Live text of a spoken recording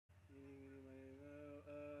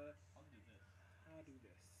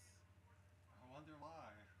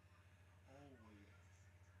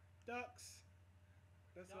Ducks.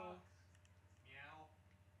 That's all. Ducks. Meow.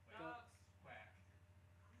 Wait. Ducks. Quack.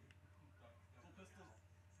 Ducks don't Full pistols. meow.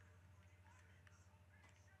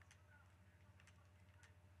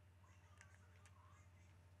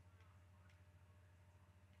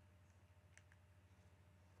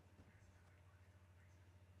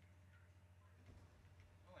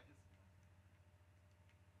 Oh, I hit someone.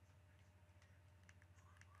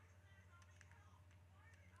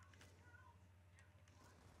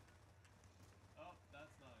 Oh,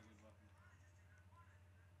 that's not a good weapon.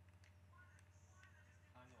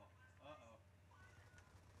 Time off. Uh-oh.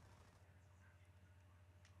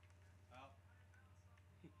 Out.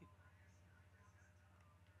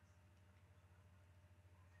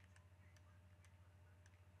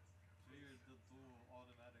 Triggered the dual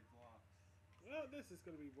automatic locks. Well, this is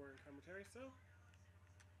going to be boring commentary, so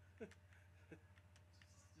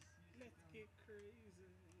Just use the let's gun. get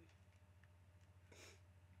crazy.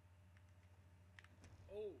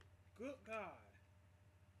 Oh, good God.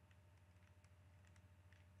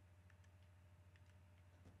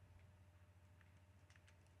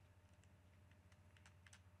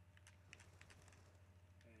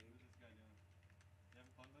 Dang. What's this guy doing? You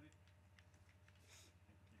having fun, buddy?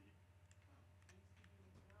 Kitty. Things to do in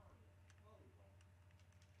Terraria. Volleyball.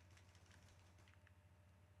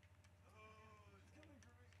 Oh, it's coming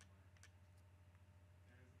for me.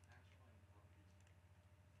 There is an actual RPG.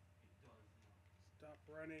 It does not. Stop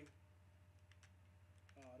running.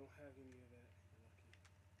 Oh, I don't have any of that.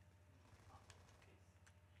 You're lucky. You can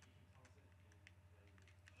toss it and let it.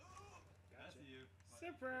 That's Gotcha. you.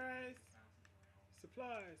 Surprise! It bounces around.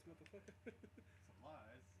 Supplies, motherfucker.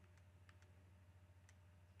 Supplies.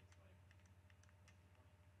 It's like.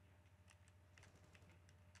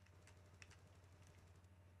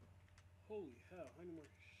 Holy hell, how many more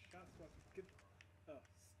shots do I have to get? Oh,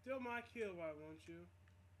 still my kill, why won't you?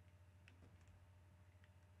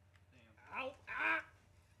 Damn. Ow! Ah!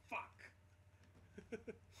 Fuck!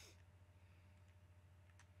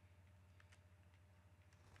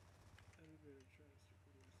 Elevator transfer.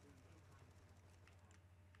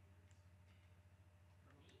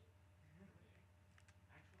 For me?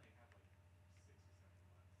 Actually, I have like 6 or 7 left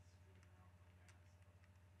screwing around on gas.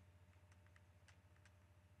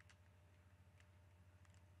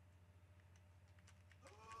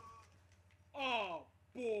 Oh,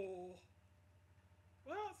 bull!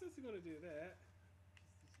 Well, since you're gonna do that.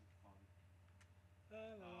 Just do some fun.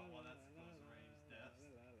 La, la, Oh, well, la, that's la, close la, range la, deaths.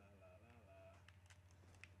 la, la, la, la, la.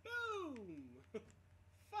 Boom!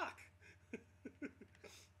 Fuck!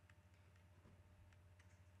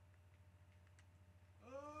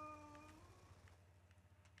 Oh!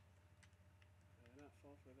 Did I not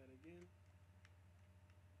fall for that again?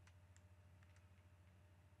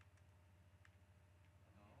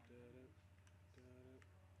 Oh. Dun-dun, dun-dun.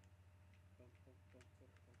 Bum, bum, bum, bum,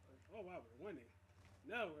 bum, bum. Oh wow, we're winning.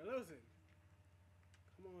 No, we're losing.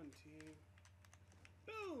 Come on, team.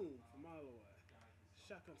 Boom! From all the way.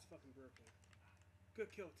 Shotgun's fucking broken.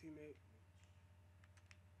 Good kill, teammate.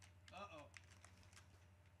 Uh-oh.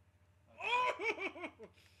 Oh!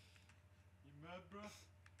 You mad, bro?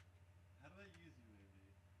 How do I use UAV?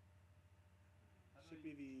 How do Should I be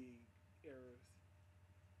use the arrows. arrows?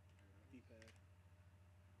 D-pad.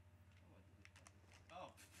 Oh, I did it.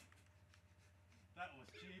 Oh. That was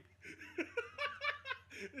cheap.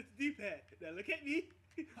 It's D-pad. Now look at me.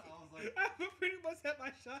 I was like... I pretty much have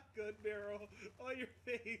my shotgun barrel on your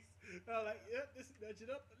face. I'm like, yep, just nudge it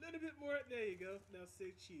up a little bit more. There you go. Now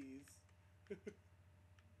say cheese.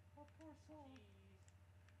 Oh, poor soul.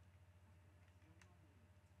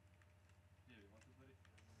 Here, you want this, buddy?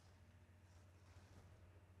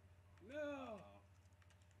 No. Uh-oh.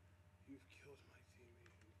 You've killed my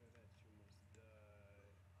teammate, and for that you must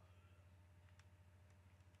die.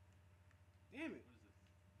 Damn it. What is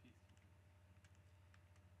this? Peacekeeper.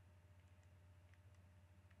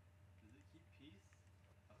 Does it keep peace?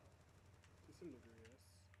 Uh-oh. To some degree, yes.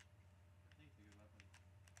 I think it's a good weapon.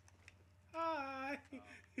 Hi!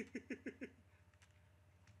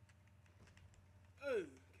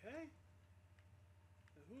 Okay.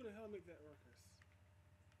 Now who the hell make that ruckus?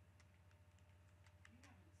 You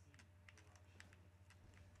haven't seen Rush.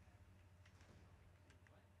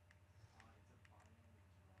 What? It's a biome in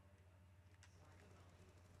Terraria. It's like I've never played.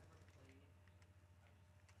 I just played the game.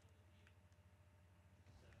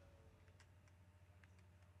 So yeah.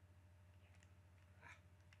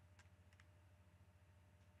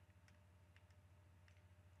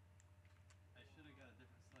 I should have got a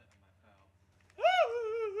different sight on my foul.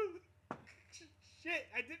 Shit,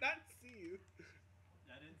 I did not see you.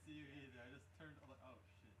 I didn't see you either. I just turned. I'm like, oh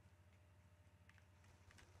shit.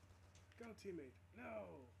 Go, teammate.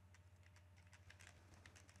 No.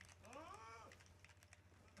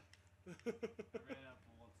 I ran out of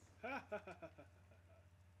bullets.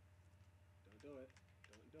 Don't do it.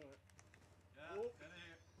 Don't do it. Yeah, Oh. get in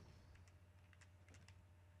here.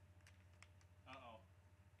 Uh-oh.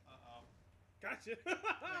 Uh-oh. Gotcha.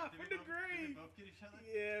 Wait, For the did we grave. both get each other?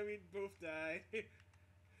 Yeah, we both died.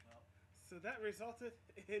 Well, So that resulted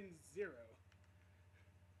in 0.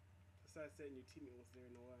 Besides saying your teammate was there,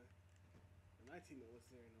 no way. And my teammate was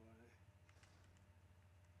there, no way.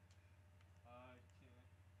 I can't.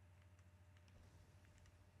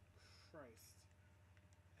 Christ.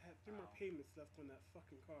 I had 3 more Ow. payments left on that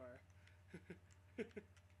fucking car.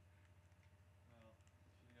 Well,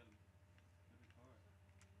 should've got a better car.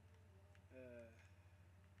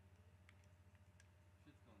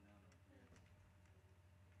 Shit's going down over here.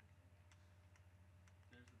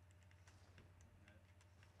 There's a... Okay.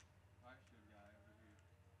 Fire shield guy over here.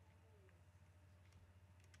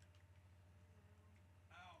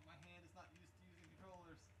 Ow, my hand is not used to using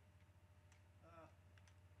controllers. Yeah, sure.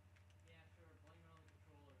 Blame it on the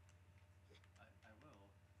controller. I will.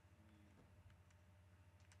 I mean...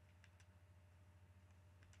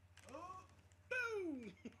 Oh!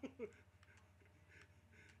 Boom!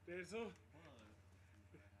 There's all. What other issues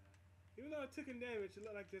do I have? Even though I took in damage, it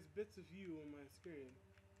looked like there's bits of you on my screen.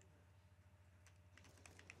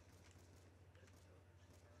 There's children in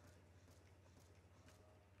here, right? Just do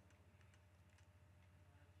it.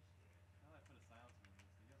 Now that I put a silencer in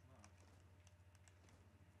this, I guess not.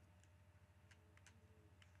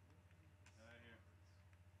 Get out of here.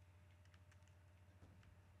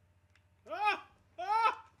 Ah!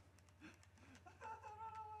 Ah!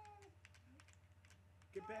 Run away!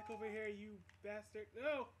 Get back over here, you bastard!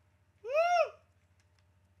 No! Woo!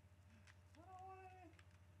 Run away!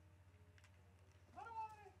 Run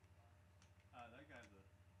away! That guy's a...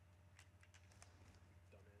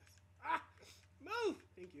 Dumbass. Ah! Move!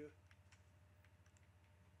 Thank you.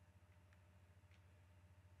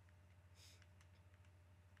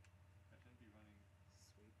 I shouldn't be running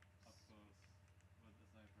Sweet. up close with the sniper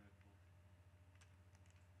rifle.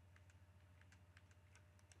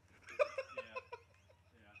 Yeah.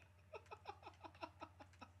 Yeah.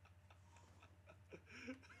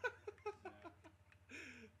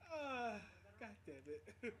 Yeah. God damn it.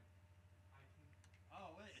 I can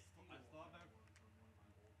Oh, wait, steal I still have that... one from one of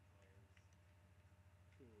my old players.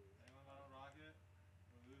 Anyone got a rocket?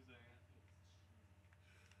 We're losing.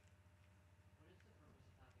 I think it's cheesy. What is the purpose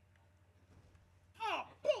of having multiple controllers? Oh,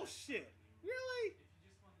 If you bullshit! just wanna Really? If you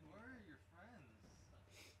just want to Where are your friends?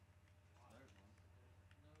 Why?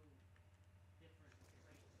 There's one. There's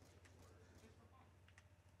no different traits or just for fun.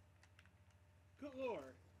 Good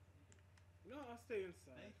lord. No, I'll stay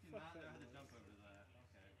inside. They do Fuck not know that how to noise. jump over that.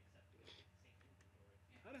 Okay. Except with the same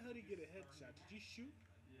inventory. How the hell did he get a headshot? Did you shoot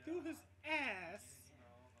Yeah. through his ass?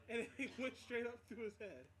 No, like And it went straight up through his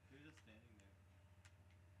head. You're just standing there.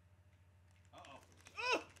 Uh-oh.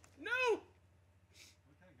 Oh! No!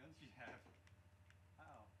 What kind of guns do you have?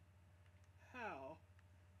 How? How?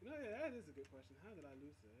 You know, yeah, that is a good question. How did I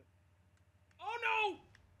lose that? Oh no!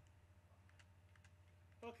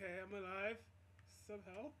 Okay, I'm alive.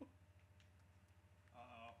 Somehow.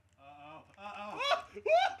 Uh-oh. Uh-oh. Uh-oh. Ah!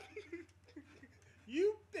 What?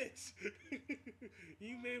 You bitch!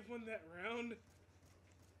 You may have won that round.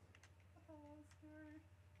 Oh, that's scary.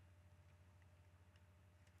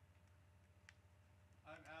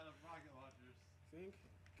 I'm out of rocket launchers. Thank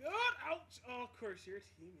God! Ouch! Oh, of course, your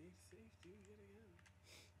teammate saved you yet again.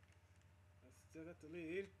 I still got the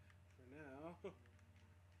lead for now.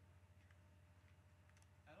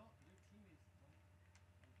 I don't... Their teammates don't...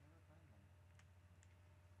 I never find them.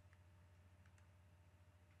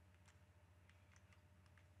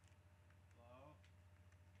 Hello?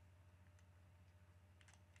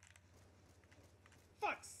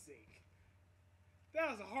 Fuck's sake! That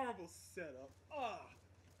was a horrible setup. Ah!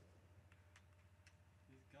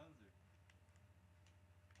 These guns are...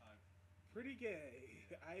 Pretty gay.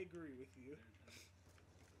 I agree with you.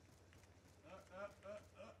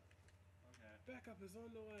 Okay. Backup is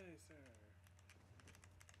on the way, sir.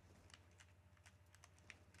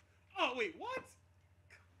 Oh, wait, what?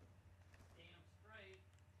 Damn straight.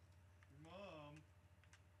 Mom.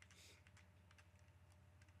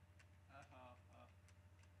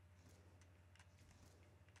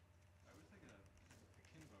 I wish I could have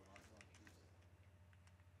akimbo rocket launchers.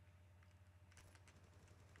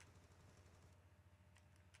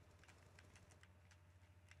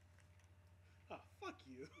 Oh, fuck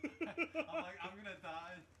you. I'm like, I'm gonna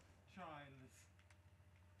die trying this.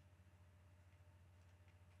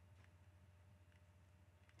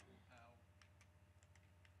 Ow.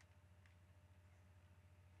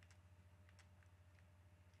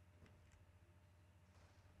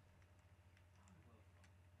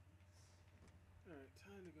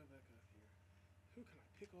 time to go back up here. Who can I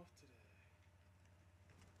pick off today?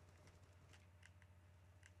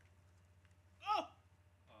 Oh!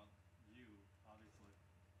 You, obviously.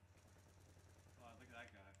 Oh, look at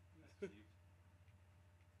that guy. That's cheap.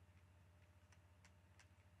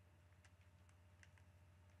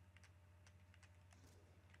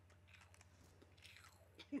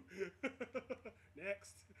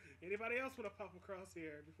 Next. Anybody else want to pop across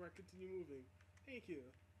here before I continue moving? Thank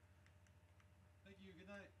you. Thank you, good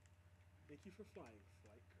night. Thank you for flying,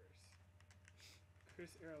 Flight Curse.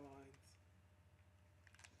 Curse Airlines.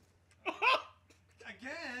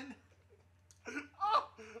 Again? Oh!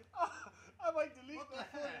 I might delete What the that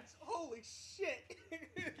heck? footage. Holy shit!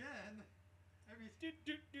 Again? Every...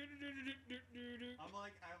 I'm I'm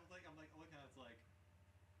like looking at it, it's like,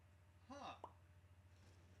 huh.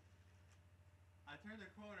 I turn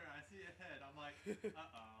the corner, I see a head, I'm like,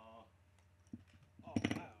 uh-oh. Oh,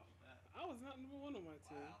 wow. I was not number one on my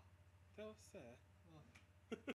team. Wow. That was sad. Well,